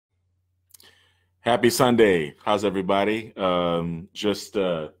Happy Sunday. How's everybody? Just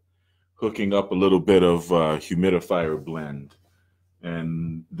hooking up a little bit of humidifier blend.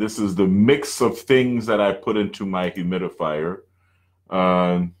 And this is the mix of things that I put into my humidifier.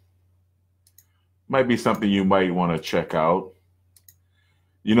 Might be something you might want to check out.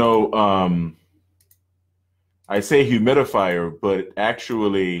 You know, I say humidifier, but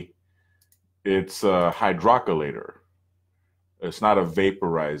actually it's a hydrocollator. It's not a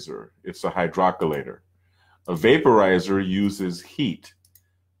vaporizer, it's a hydrocollator. A vaporizer uses heat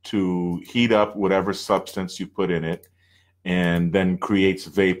to heat up whatever substance you put in it and then creates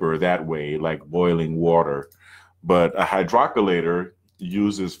vapor that way, like boiling water. But a hydrocollator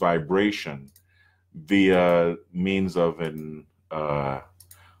uses vibration via means of a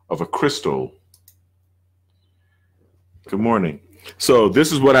crystal. Good morning. So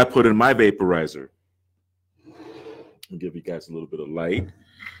this is what I put in my vaporizer. I'll give you guys a little bit of light.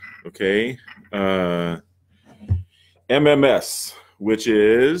 Okay. MMS, which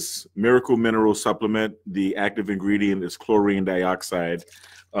is Miracle Mineral Supplement. The active ingredient is chlorine dioxide.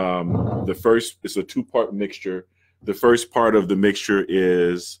 It's a two-part mixture. The first part of the mixture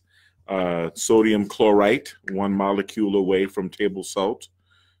is sodium chlorite, 1 molecule away from table salt.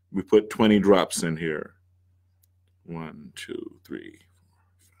 We put 20 drops in here. 1, 2, 3,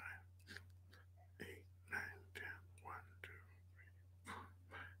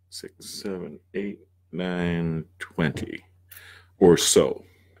 6, 7, 8, 9, 20 or so.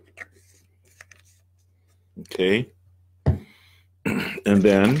 Okay. And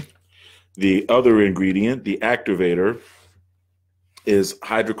then the other ingredient, the activator, is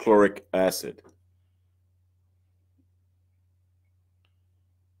hydrochloric acid.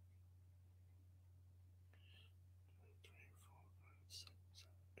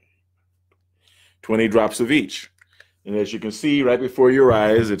 $20 drops of each. And as you can see right before your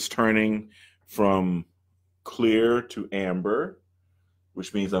eyes, it's turning from clear to amber,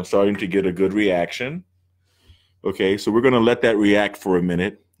 which means I'm starting to get a good reaction. Okay, so we're going to let that react for a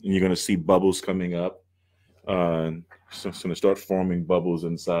minute, and you're going to see bubbles coming up. So it's going to start forming bubbles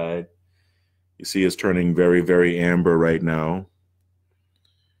inside. You see it's turning very, very amber right now.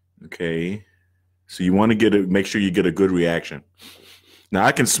 Okay, so you want to make sure you get a good reaction. Now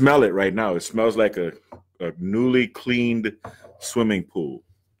I can smell it right now. It smells like a newly cleaned swimming pool.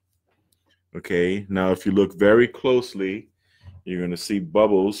 Okay, now if you look very closely, you're going to see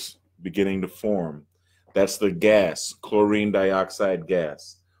bubbles beginning to form. That's the gas, chlorine dioxide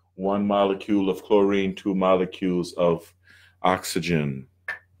gas. 1 molecule of chlorine, 2 molecules of oxygen.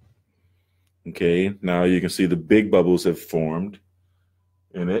 Okay, now you can see the big bubbles have formed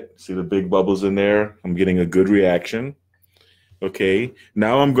in it. See the big bubbles in there? I'm getting a good reaction. Okay,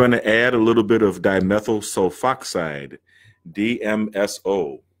 now I'm going to add a little bit of dimethyl sulfoxide,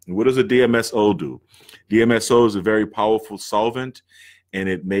 DMSO. What does a DMSO do? DMSO is a very powerful solvent, and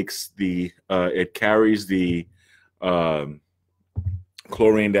it makes it carries the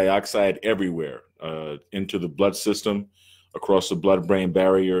chlorine dioxide everywhere, into the blood system, across the blood-brain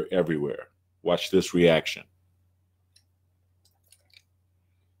barrier, everywhere. Watch this reaction.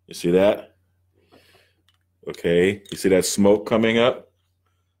 You see that? Okay, you see that smoke coming up?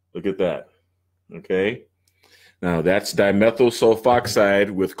 Look at that. Okay, now that's dimethyl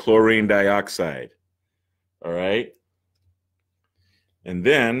sulfoxide with chlorine dioxide. All right, and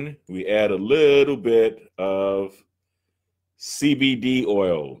then we add a little bit of CBD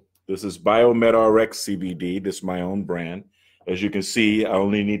oil. This is BiomedRx CBD. This is my own brand. As you can see, I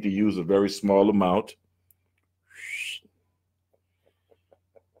only need to use a very small amount.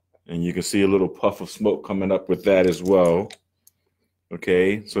 And you can see a little puff of smoke coming up with that as well.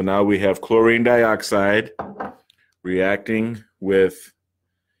 Okay, so now we have chlorine dioxide reacting with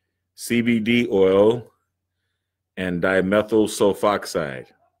CBD oil and dimethyl sulfoxide.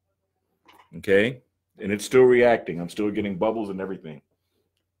 Okay, and it's still reacting. I'm still getting bubbles and everything.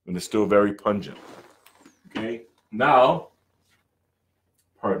 And it's still very pungent. Okay, now,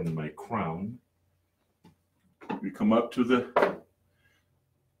 pardon my crown, we come up to the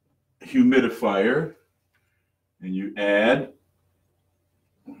humidifier, and you add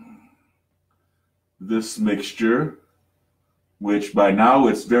this mixture, which by now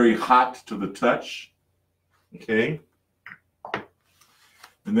it's very hot to the touch. Okay,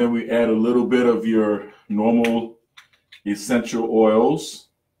 and then we add a little bit of your normal essential oils,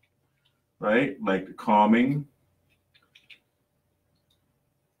 right, like the calming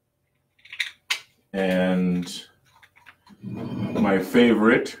and my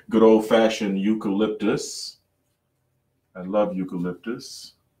favorite, good old-fashioned eucalyptus. I love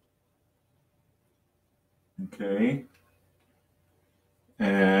eucalyptus. Okay.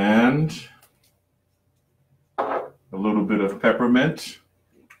 And of peppermint.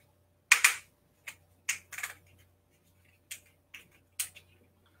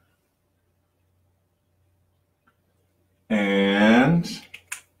 And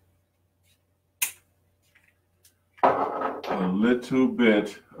a little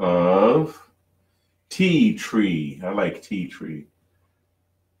bit of tea tree. I like tea tree.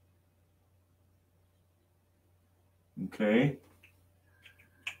 Okay.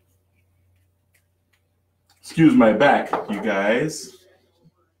 Excuse my back, you guys.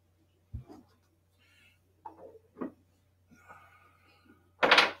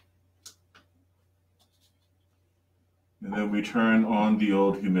 And then we turn on the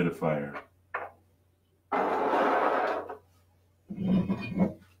old humidifier.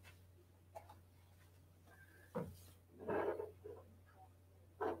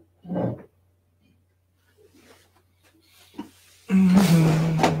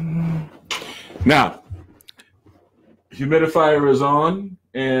 Now, humidifier is on,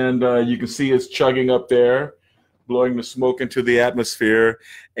 and you can see it's chugging up there, blowing the smoke into the atmosphere,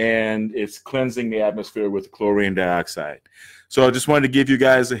 and it's cleansing the atmosphere with chlorine dioxide. So I just wanted to give you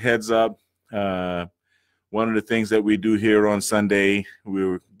guys a heads up. One of the things that we do here on Sunday, we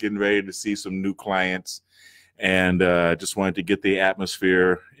were getting ready to see some new clients, and just wanted to get the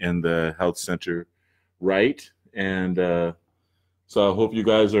atmosphere in the health center right. And so I hope you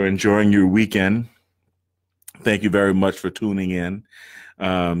guys are enjoying your weekend. Thank you very much for tuning in.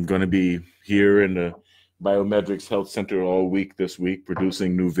 I'm going to be here in the BiomedRx Health Center all week this week,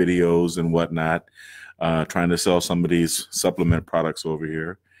 producing new videos and whatnot, trying to sell some of these supplement products over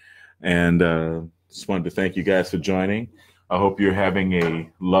here. And just wanted to thank you guys for joining. I hope you're having a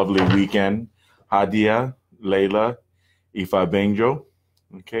lovely weekend. Hadia, Leila, Ifa Benjo.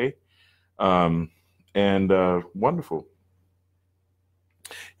 Okay. Wonderful.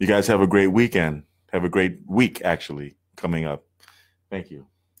 You guys have a great weekend. Have a great week, actually, coming up. Thank you.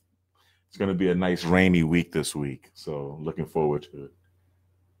 It's going to be a nice rainy week this week, so looking forward to it.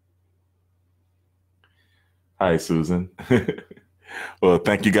 Hi, Susan. Well,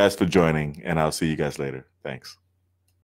 thank you guys for joining, and I'll see you guys later. Thanks.